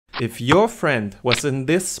If your friend was in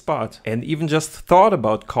this spot and even just thought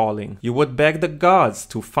about calling, you would beg the gods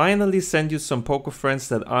to finally send you some poker friends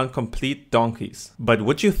that aren't complete donkeys. But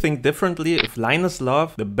would you think differently if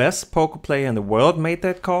LLinusLLove, the best poker player in the world, made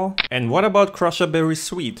that call? And what about Crusher BERRI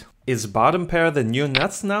SWEET? Is bottom pair the new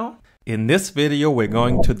nuts now? In this video we're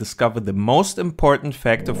going to discover the most important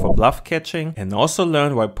factor for bluff catching and also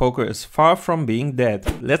learn why poker is far from being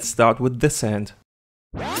dead. Let's start with this hand.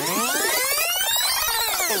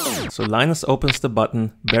 So Linus opens the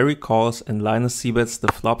button, BERRI calls, and Linus c-bets the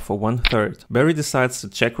flop for 1/3. BERRI decides to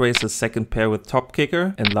check raise his second pair with top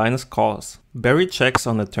kicker, and Linus calls. BERRI checks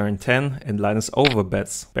on the turn 10 and Linus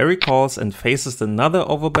overbets. BERRI calls and faces another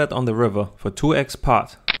overbet on the river for 2x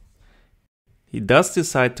pot. He does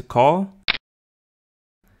decide to call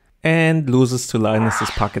and loses to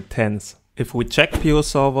Linus's pocket tens. If we check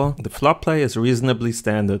PioSolver, the flop play is reasonably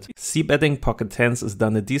standard. C-betting pocket tens is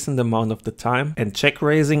done a decent amount of the time, and check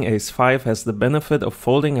raising ace-5 has the benefit of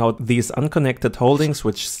folding out these unconnected holdings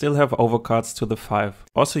which still have overcards to the 5.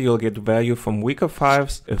 Also you'll get value from weaker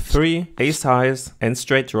 5s, a 3, ace highs, and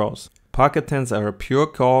straight draws. Pocket tens are a pure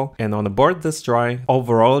call, and on a board this dry,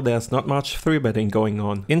 overall there's not much 3-betting going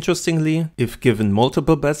on. Interestingly, if given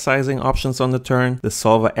multiple bet sizing options on the turn, the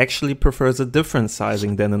solver actually prefers a different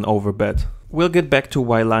sizing than an overbet. We'll get back to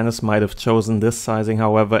why Linus might have chosen this sizing,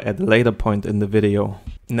 however, at a later point in the video.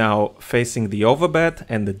 Now, facing the overbet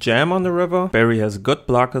and the jam on the river, BERRI has good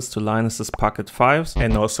blockers to Linus's pocket 5s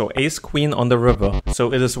and also ace-queen on the river,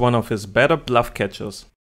 so it is one of his better bluff catchers.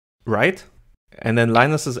 Right? And then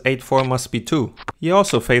Linus's 8-4 must be too. He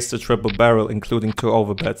also faced a triple barrel including 2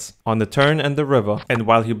 overbets on the turn and the river, and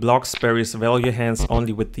while he blocks BERRI's value hands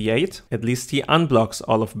only with the 8, at least he unblocks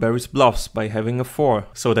all of BERRI's bluffs by having a 4,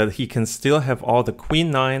 so that he can still have all the queen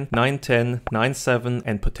 9, 9-10, 9-7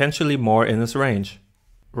 and potentially more in his range.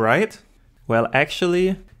 Right? Well,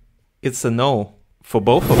 actually, it's a no for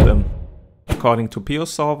both of them. According to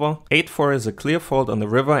PioSolver, 8-4 is a clear fold on the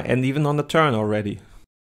river and even on the turn already.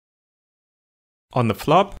 On the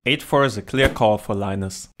flop, 8-4 is a clear call for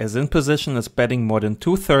Linus. As in position is betting more than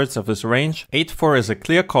 2/3 of his range, 8-4 is a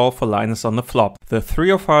clear call for Linus on the flop. The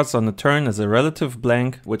 3 of hearts on the turn is a relative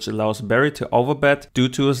blank, which allows BERRI to overbet due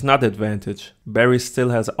to his nut advantage. BERRI still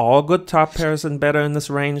has all good top pairs and better in this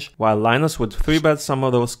range, while Linus would 3-bet some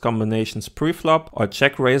of those combinations pre-flop or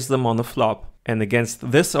check raise them on the flop. And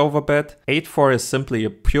against this overbet, 8-4 is simply a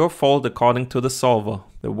pure fold according to the solver.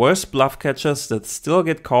 The worst bluff catchers that still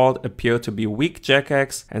get called appear to be weak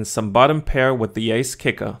Jack-X and some bottom pair with the ace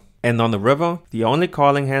kicker. And on the river, the only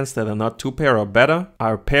calling hands that are not 2-pair or better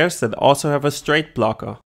are pairs that also have a straight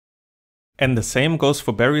blocker. And the same goes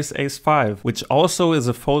for BERRI's ace-5, which also is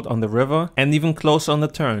a fold on the river and even close on the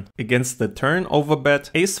turn. Against the turn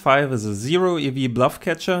overbet, ace-5 is a 0 EV bluff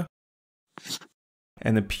catcher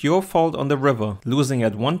and a pure fold on the river, losing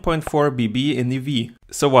at 1.4 BB in EV.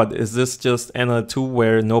 So what, is this just NL2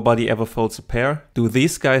 where nobody ever folds a pair? Do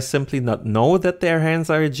these guys simply not know that their hands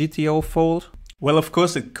are a GTO fold? Well, of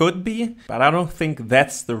course it could be, but I don't think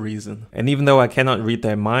that's the reason. And even though I cannot read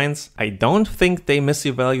their minds, I don't think they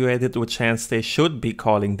misevaluated which hands they should be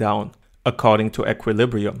calling down, according to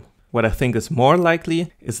Equilibrium. What I think is more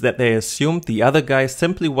likely is that they assumed the other guy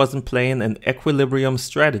simply wasn't playing an Equilibrium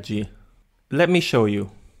strategy. Let me show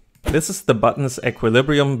you. This is the button's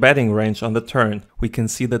equilibrium betting range on the turn. We can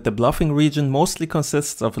see that the bluffing region mostly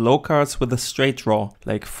consists of low cards with a straight draw,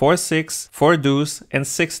 like 4-6, 4-deuce and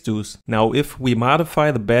 6-deuce. Now if we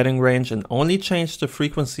modify the betting range and only change the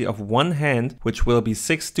frequency of one hand, which will be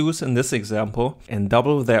 6-deuce in this example, and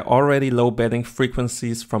double their already low betting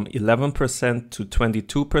frequencies from 11% to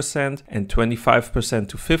 22% and 25%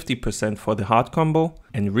 to 50% for the hard combo,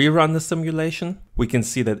 and rerun the simulation, we can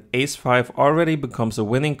see that ace-5 already becomes a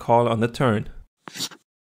winning call on the turn.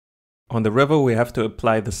 On the river we have to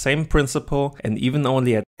apply the same principle, and even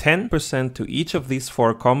only at 10% to each of these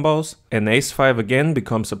 4 combos, and ace-5 again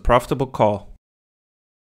becomes a profitable call.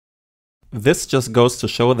 This just goes to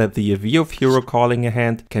show that the EV of hero calling a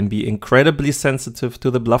hand can be incredibly sensitive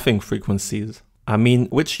to the bluffing frequencies. I mean,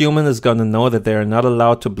 which human is gonna know that they are not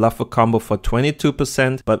allowed to bluff a combo for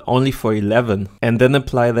 22% but only for 11, and then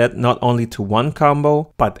apply that not only to one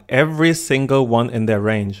combo but every single one in their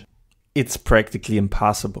range? It's practically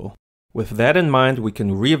impossible. With that in mind, we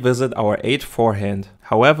can revisit our 8-4 hand.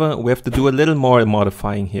 However, we have to do a little more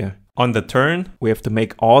modifying here. On the turn, we have to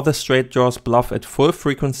make all the straight draws bluff at full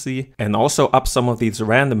frequency and also up some of these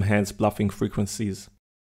random hands bluffing frequencies.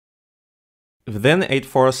 Then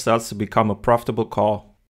 8-4 starts to become a profitable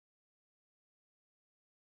call.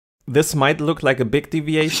 This might look like a big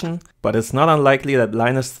deviation, but it's not unlikely that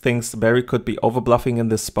Linus thinks BERRI could be overbluffing in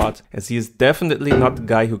this spot, as he is definitely not the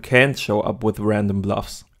guy who can't show up with random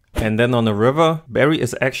bluffs. And then on the river, BERRI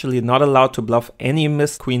is actually not allowed to bluff any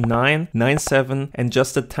missed Queen 9, 9-7 and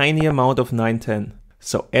just a tiny amount of 9-10.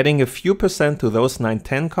 So adding a few percent to those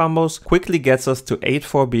 9-10 combos quickly gets us to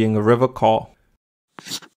 8-4 being a river call.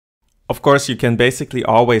 Of course, you can basically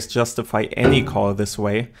always justify any call this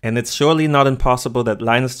way, and it's surely not impossible that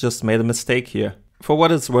Linus just made a mistake here. For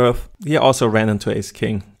what it's worth, he also ran into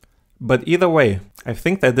ace-king. But either way, I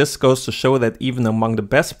think that this goes to show that even among the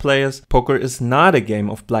best players, poker is not a game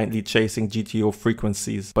of blindly chasing GTO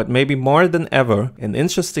frequencies, but maybe more than ever, an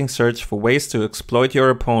interesting search for ways to exploit your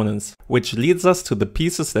opponents, which leads us to the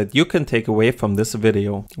pieces that you can take away from this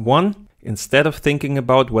video. 1. Instead of thinking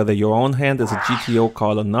about whether your own hand is a GTO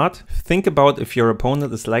call or not, think about if your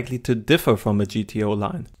opponent is likely to differ from a GTO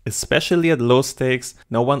line. Especially at low stakes,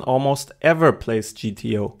 no one almost ever plays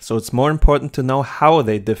GTO, so it's more important to know how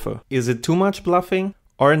they differ. Is it too much bluffing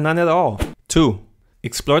or none at all? 2.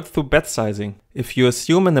 Exploit through bet sizing. If you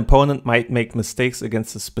assume an opponent might make mistakes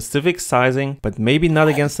against a specific sizing, but maybe not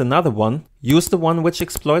against another one, use the one which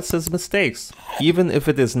exploits his mistakes, even if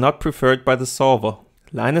it is not preferred by the solver.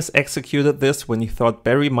 Linus executed this when he thought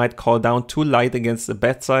BERRI might call down too light against a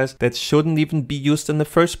bet size that shouldn't even be used in the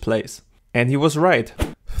first place. And he was right.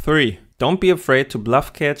 3. Don't be afraid to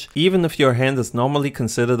bluff catch even if your hand is normally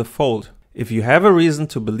considered a fold. If you have a reason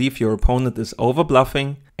to believe your opponent is over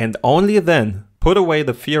bluffing, and only then, put away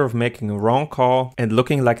the fear of making a wrong call and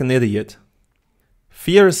looking like an idiot.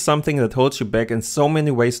 Fear is something that holds you back in so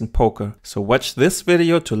many ways in poker, so watch this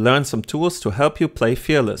video to learn some tools to help you play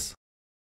fearless.